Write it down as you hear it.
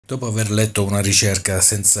Dopo aver letto una ricerca,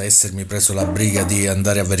 senza essermi preso la briga di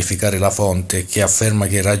andare a verificare la fonte, che afferma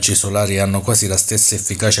che i raggi solari hanno quasi la stessa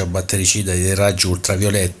efficacia battericida dei raggi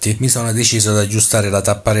ultravioletti, mi sono deciso ad aggiustare la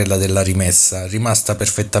tapparella della rimessa, rimasta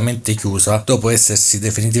perfettamente chiusa dopo essersi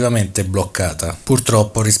definitivamente bloccata.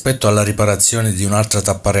 Purtroppo, rispetto alla riparazione di un'altra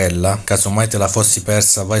tapparella, caso mai te la fossi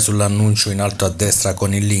persa, vai sull'annuncio in alto a destra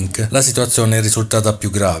con il link, la situazione è risultata più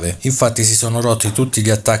grave. Infatti si sono rotti tutti gli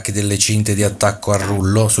attacchi delle cinte di attacco a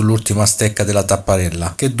rullo sull'ultima stecca della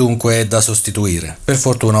tapparella, che dunque è da sostituire. Per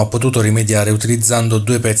fortuna ho potuto rimediare utilizzando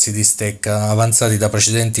due pezzi di stecca avanzati da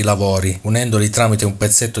precedenti lavori, unendoli tramite un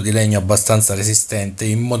pezzetto di legno abbastanza resistente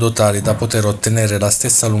in modo tale da poter ottenere la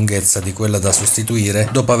stessa lunghezza di quella da sostituire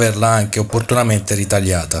dopo averla anche opportunamente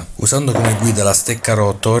ritagliata. Usando come guida la stecca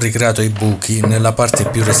rotta ho ricreato i buchi nella parte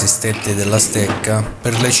più resistente della stecca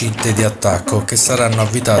per le cinte di attacco che saranno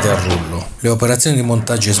avvitate a rullo. Le operazioni di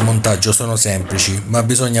montaggio e smontaggio sono semplici, ma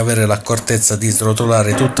bisogna avere l'accortezza di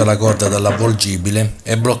srotolare tutta la corda dall'avvolgibile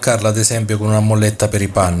e bloccarla ad esempio con una molletta per i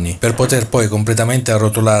panni, per poter poi completamente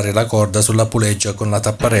arrotolare la corda sulla puleggia con la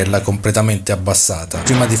tapparella completamente abbassata,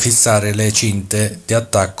 prima di fissare le cinte di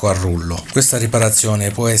attacco a rullo. Questa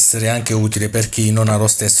riparazione può essere anche utile per chi non ha lo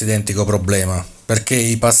stesso identico problema, perché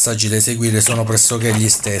i passaggi da eseguire sono pressoché gli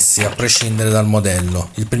stessi, a prescindere dal modello.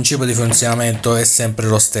 Il principio di funzionamento è sempre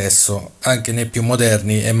lo stesso, anche nei più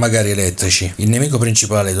moderni e magari elettrici. Il nemico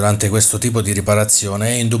principale durante questo tipo di riparazione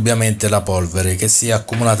è indubbiamente la polvere, che si è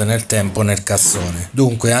accumulata nel tempo nel cassone.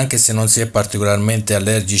 Dunque, anche se non si è particolarmente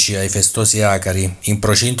allergici ai festosi acari, in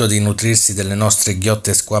procinto di nutrirsi delle nostre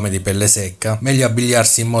ghiotte squame di pelle secca, meglio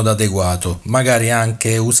abbigliarsi in modo adeguato, magari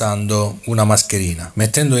anche usando una mascherina.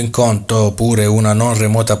 Mettendo in conto pure una non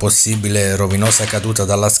remota possibile rovinosa caduta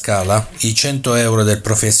dalla scala, i 100 euro del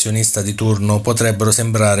professionista di turno potrebbero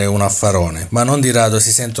sembrare un affarone, ma non di rado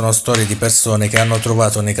si sentono storie di persone che hanno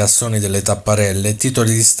trovato nei cassoni delle tapparelle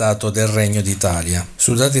titoli di Stato del Regno d'Italia.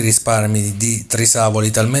 Sudati risparmi di trisavoli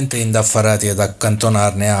talmente indaffarati ad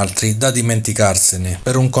accantonarne altri da dimenticarsene,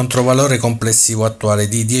 per un controvalore complessivo attuale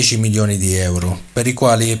di 10 milioni di euro, per i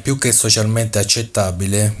quali è più che socialmente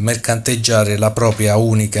accettabile mercanteggiare la propria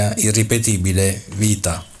unica, irripetibile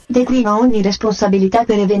vita. Declina ogni responsabilità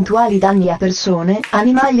per eventuali danni a persone,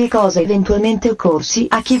 animali e cose eventualmente occorsi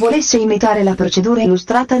a chi volesse imitare la procedura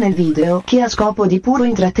illustrata nel video, che ha scopo di puro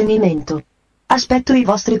intrattenimento. Aspetto i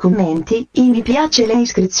vostri commenti, i mi piace e le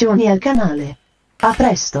iscrizioni al canale. A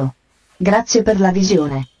presto. Grazie per la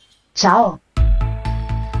visione. Ciao.